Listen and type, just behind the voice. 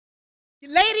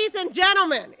Ladies and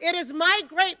gentlemen, it is my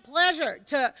great pleasure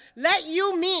to let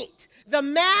you meet the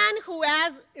man who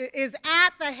is at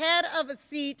the head of a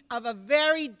seat of a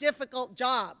very difficult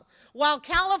job. While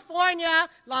California,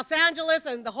 Los Angeles,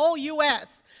 and the whole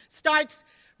U.S. starts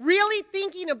really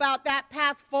thinking about that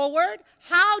path forward,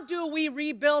 how do we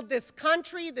rebuild this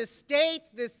country, this state,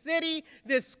 this city,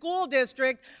 this school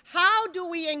district? How do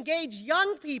we engage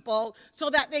young people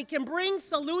so that they can bring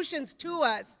solutions to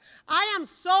us? I am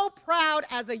so proud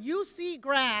as a UC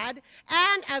grad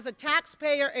and as a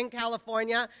taxpayer in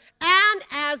California and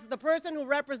as the person who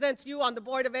represents you on the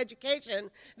Board of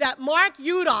Education that Mark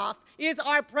Yudof is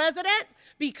our president,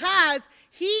 because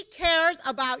he cares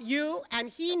about you and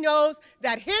he knows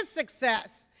that his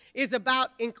success is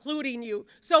about including you.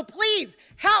 So please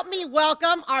help me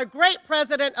welcome our great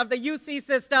president of the UC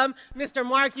system, Mr.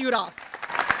 Mark Yudof.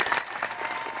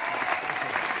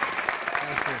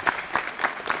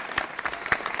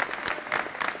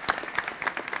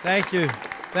 Thank you.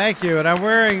 Thank you. And I'm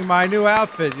wearing my new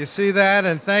outfit. You see that?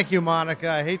 And thank you, Monica.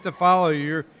 I hate to follow you.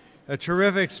 You're a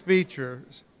terrific speaker.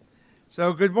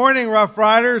 So good morning, Rough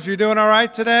Riders. You doing all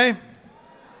right today?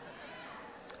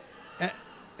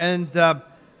 And I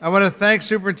want to thank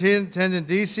Superintendent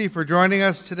Deasy for joining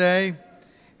us today,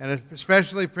 and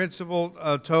especially Principal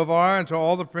Tovar, and to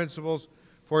all the principals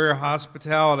for your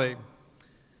hospitality.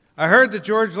 I heard that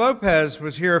George Lopez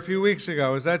was here a few weeks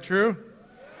ago. Is that true?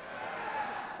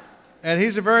 And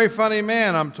he's a very funny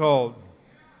man, I'm told.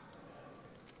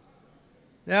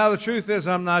 Now, the truth is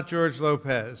I'm not George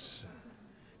Lopez.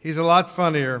 He's a lot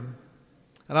funnier,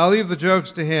 and I'll leave the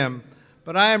jokes to him,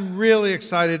 but I am really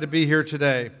excited to be here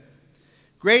today.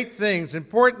 Great things,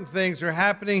 important things are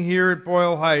happening here at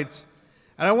Boyle Heights,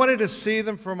 and I wanted to see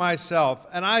them for myself,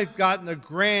 and I've gotten a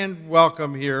grand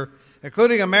welcome here,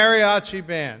 including a mariachi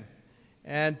band.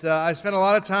 And I spent a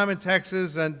lot of time in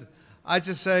Texas, and I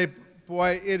just say,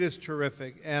 boy, it is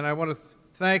terrific, and I want to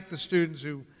thank the students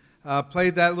who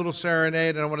played that little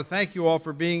serenade, and I want to thank you all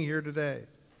for being here today.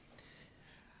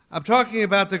 I'm talking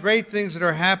about the great things that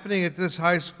are happening at this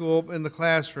high school in the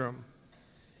classroom.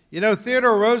 You know,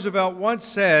 Theodore Roosevelt once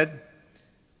said,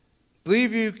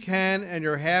 "Believe you can and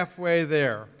you're halfway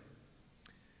there."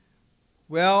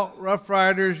 Well, Rough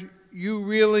Riders, you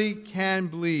really can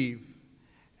believe,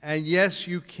 and yes,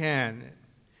 you can.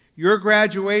 Your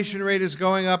graduation rate is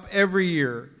going up every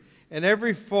year, and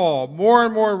every fall, more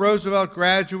and more Roosevelt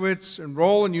graduates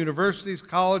enroll in universities,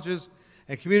 colleges,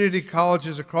 and community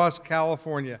colleges across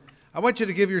California. I want you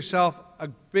to give yourself a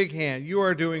big hand. You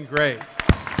are doing great.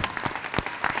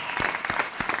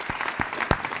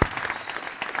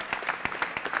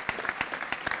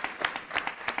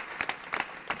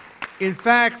 In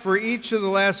fact, for each of the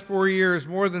last 4 years,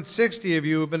 more than 60 of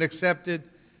you have been accepted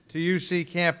to UC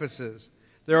campuses.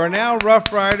 There are now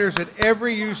Rough Riders at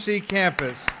every UC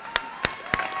campus.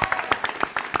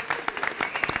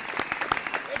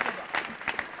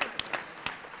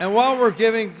 And while we're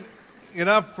giving it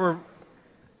up for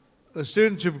the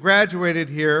students who've graduated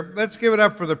here, let's give it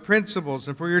up for the principals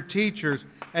and for your teachers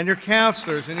and your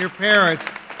counselors and your parents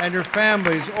and your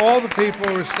families, all the people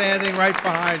who are standing right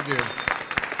behind you.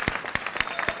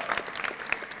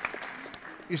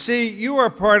 You see, you are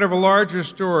part of a larger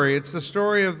story. It's the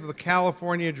story of the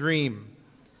California dream.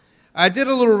 I did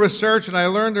a little research and I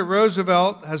learned that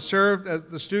Roosevelt has served as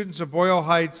the students of Boyle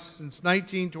Heights since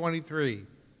 1923.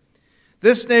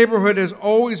 This neighborhood has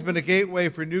always been a gateway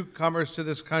for newcomers to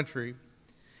this country.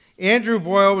 Andrew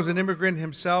Boyle was an immigrant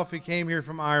himself. He came here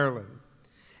from Ireland.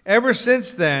 Ever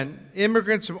since then,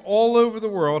 immigrants from all over the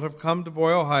world have come to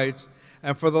Boyle Heights,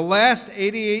 and for the last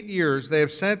 88 years, they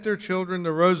have sent their children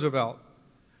to Roosevelt,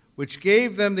 which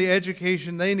gave them the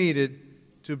education they needed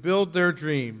to build their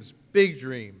dreams, big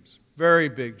dreams, very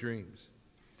big dreams.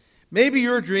 Maybe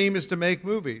your dream is to make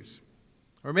movies,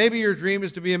 or maybe your dream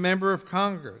is to be a member of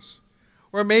Congress,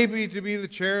 or maybe to be the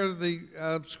chair of the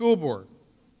school board.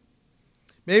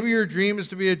 Maybe your dream is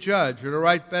to be a judge, or to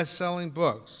write best-selling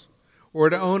books, or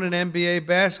to own an NBA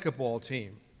basketball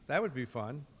team. That would be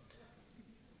fun.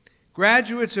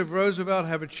 Graduates of Roosevelt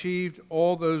have achieved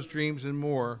all those dreams and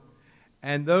more,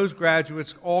 and those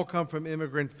graduates all come from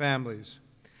immigrant families.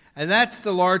 And that's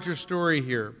the larger story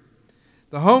here.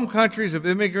 The home countries of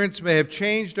immigrants may have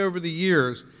changed over the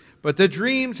years, but the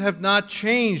dreams have not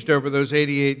changed over those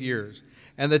 88 years.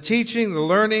 And the teaching, the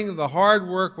learning, the hard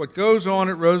work, what goes on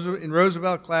in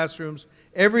Roosevelt classrooms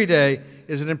every day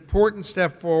is an important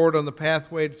step forward on the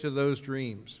pathway to those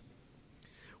dreams.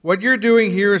 What you're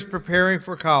doing here is preparing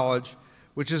for college,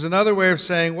 which is another way of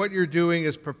saying what you're doing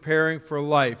is preparing for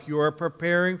life. You are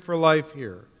preparing for life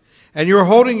here. And you're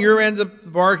holding your end of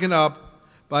the bargain up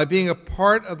by being a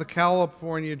part of the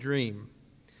California dream.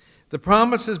 The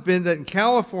promise has been that in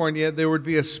California there would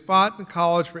be a spot in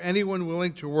college for anyone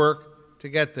willing to work to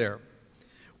get there,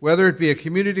 whether it be a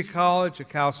community college, a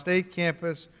Cal State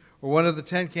campus, or one of the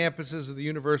 10 campuses of the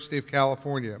University of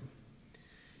California.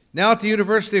 Now at the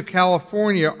University of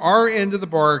California, our end of the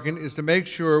bargain is to make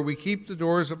sure we keep the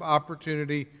doors of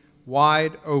opportunity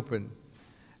wide open,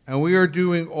 and we are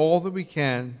doing all that we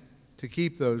can to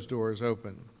keep those doors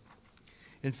open.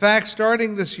 In fact,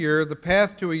 starting this year, the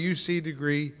path to a UC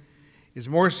degree is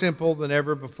more simple than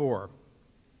ever before.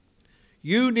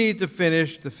 You need to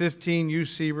finish the 15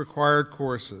 UC required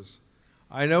courses.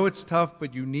 I know it's tough,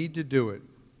 but you need to do it.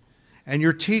 And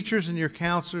your teachers and your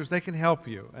counselors, they can help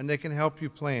you, and they can help you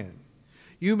plan.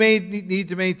 You may need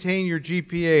to maintain your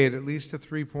GPA at least a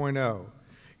 3.0.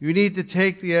 You need to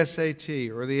take the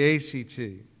SAT or the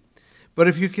ACT. But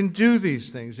if you can do these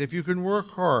things, if you can work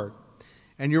hard,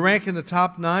 and you rank in the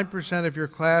top 9% of your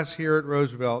class here at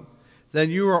Roosevelt,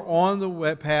 then you are on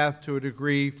the path to a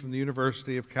degree from the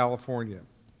University of California.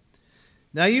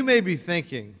 Now you may be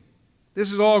thinking,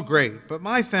 this is all great, but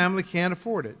my family can't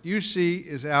afford it. UC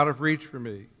is out of reach for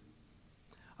me.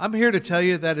 I'm here to tell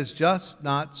you that is just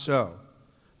not so.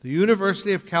 The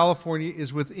University of California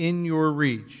is within your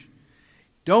reach.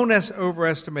 Don't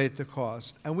overestimate the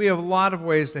cost, and we have a lot of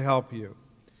ways to help you.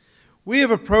 We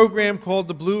have a program called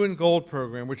the Blue and Gold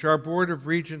Program, which our Board of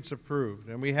Regents approved,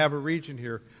 and we have a regent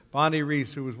here, Bonnie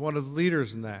Reese, who was one of the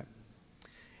leaders in that.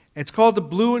 It's called the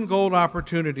Blue and Gold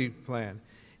Opportunity Plan.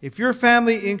 If your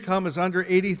family income is under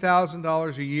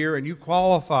 $80,000 a year and you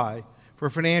qualify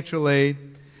for financial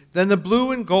aid, then the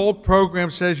Blue and Gold Program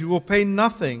says you will pay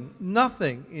nothing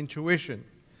in tuition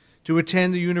to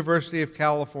attend the University of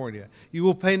California. You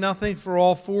will pay nothing for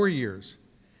all 4 years.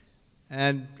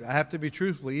 And I have to be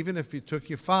truthful, even if it took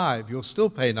you 5, you'll still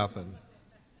pay nothing.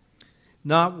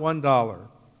 Not $1.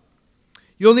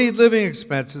 You'll need living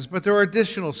expenses, but there are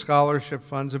additional scholarship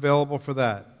funds available for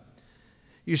that.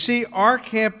 You see, our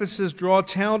campuses draw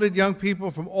talented young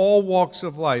people from all walks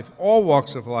of life, all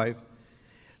walks of life.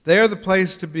 They are the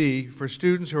place to be for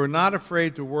students who are not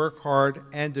afraid to work hard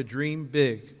and to dream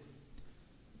big.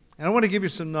 And I want to give you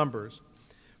some numbers.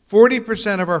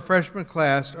 40% of our freshman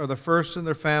class are the first in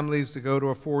their families to go to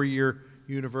a 4-year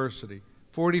university.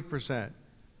 40%.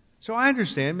 So I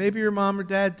understand, maybe your mom or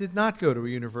dad did not go to a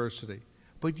university,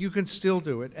 but you can still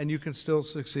do it and you can still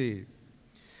succeed.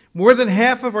 More than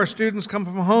half of our students come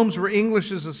from homes where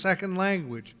English is a second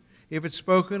language, if it's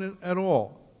spoken at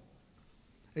all.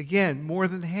 Again, more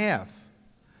than half.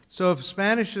 So if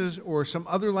Spanish is, or some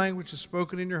other language is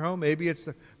spoken in your home, maybe it's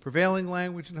the prevailing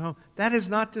language in the home, that is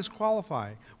not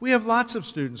disqualifying. We have lots of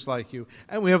students like you,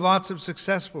 and we have lots of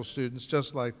successful students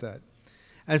just like that.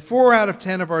 And 4 out of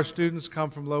 10 of our students come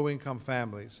from low-income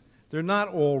families. They're not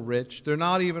all rich. They're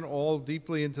not even all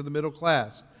deeply into the middle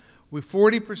class.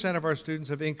 40% of our students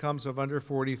have incomes of under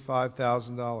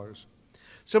 $45,000.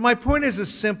 So my point is a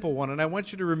simple one, and I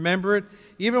want you to remember it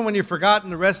even when you've forgotten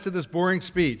the rest of this boring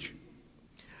speech.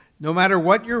 No matter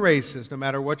what your race is, no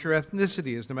matter what your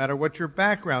ethnicity is, no matter what your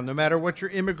background, no matter what your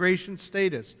immigration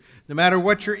status, no matter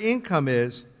what your income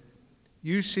is,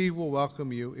 UC will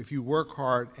welcome you if you work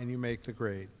hard and you make the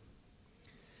grade.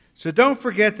 So don't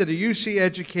forget that a UC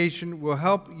education will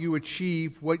help you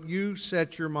achieve what you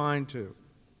set your mind to.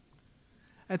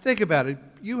 And think about it.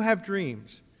 You have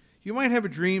dreams. You might have a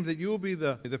dream that you will be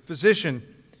the physician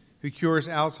who cures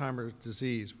Alzheimer's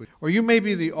disease. Or you may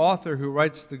be the author who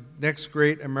writes the next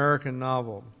great American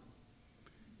novel.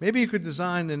 Maybe you could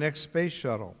design the next space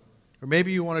shuttle. Or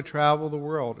maybe you want to travel the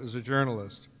world as a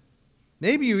journalist.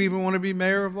 Maybe you even want to be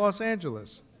mayor of Los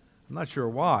Angeles. I'm not sure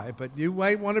why, but you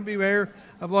might want to be mayor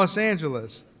of Los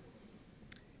Angeles.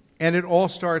 And it all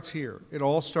starts here. It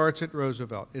all starts at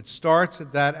Roosevelt. It starts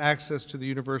at that access to the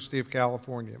University of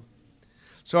California.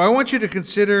 So I want you to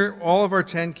consider all of our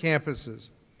 10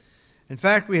 campuses. In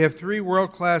fact, we have 3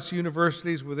 world-class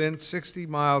universities within 60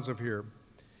 miles of here: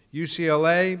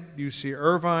 UCLA, UC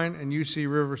Irvine, and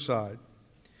UC Riverside.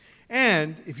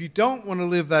 And if you don't want to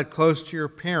live that close to your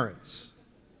parents,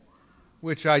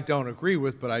 which I don't agree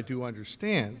with, but I do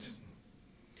understand,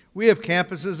 we have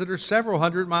campuses that are several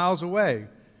hundred miles away.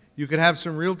 You could have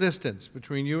some real distance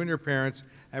between you and your parents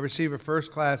and receive a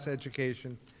first-class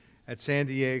education at San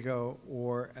Diego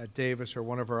or at Davis or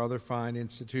one of our other fine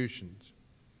institutions.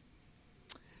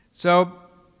 So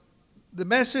the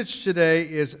message today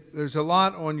is there's a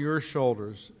lot on your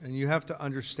shoulders, and you have to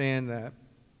understand that.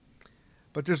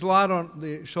 But there's a lot on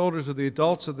the shoulders of the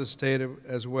adults of the state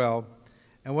as well.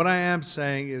 And what I am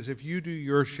saying is if you do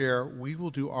your share, we will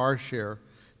do our share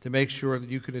to make sure that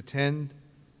you can attend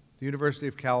the University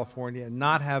of California and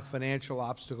not have financial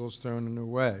obstacles thrown in their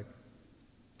way.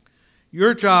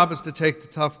 Your job is to take the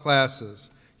tough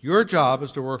classes. Your job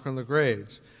is to work on the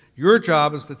grades. Your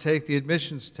job is to take the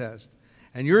admissions test.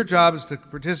 And your job is to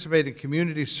participate in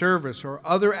community service or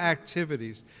other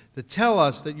activities that tell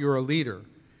us that you're a leader,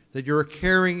 that you're a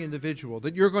caring individual,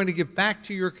 that you're going to give back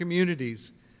to your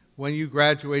communities when you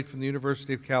graduate from the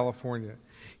University of California.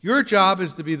 Your job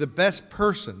is to be the best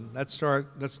person, that's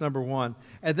number one,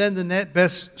 and then the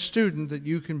best student that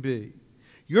you can be.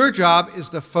 Your job is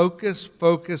to focus,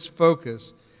 focus,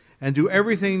 focus, and do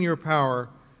everything in your power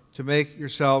to make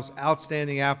yourselves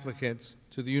outstanding applicants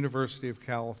to the University of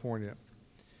California.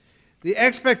 The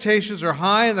expectations are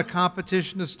high and the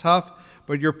competition is tough,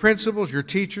 but your principals, your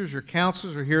teachers, your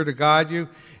counselors are here to guide you,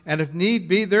 and if need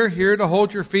be, they're here to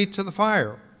hold your feet to the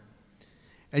fire.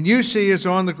 And UC is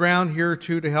on the ground here,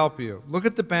 too, to help you. Look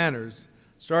at the banners,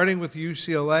 starting with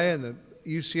UCLA and the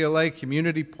UCLA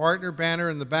Community Partner banner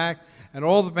in the back, and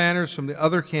all the banners from the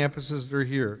other campuses that are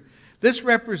here. This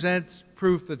represents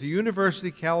proof that the University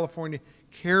of California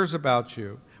cares about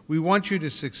you. We want you to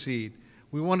succeed.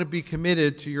 We want to be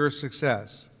committed to your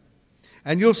success.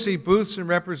 And you'll see booths and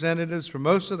representatives from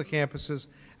most of the campuses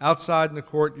outside in the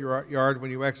courtyard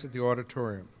when you exit the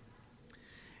auditorium.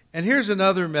 And here's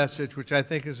another message which I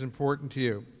think is important to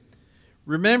you.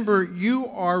 Remember, you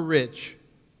are rich.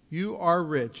 You are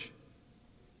rich.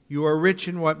 You are rich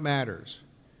in what matters.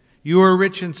 You are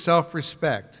rich in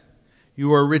self-respect.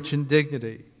 You are rich in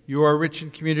dignity. You are rich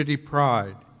in community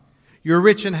pride. You're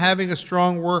rich in having a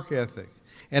strong work ethic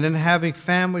and in having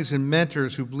families and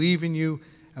mentors who believe in you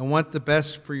and want the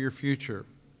best for your future.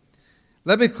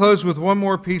 Let me close with one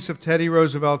more piece of Teddy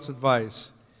Roosevelt's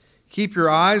advice. Keep your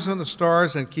eyes on the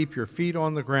stars and keep your feet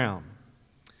on the ground.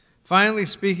 Finally,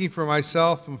 speaking for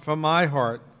myself and from my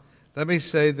heart, let me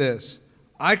say this.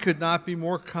 I could not be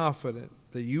more confident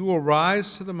that you will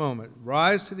rise to the moment,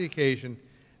 rise to the occasion,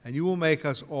 and you will make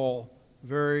us all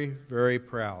very, very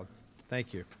proud.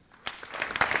 Thank you.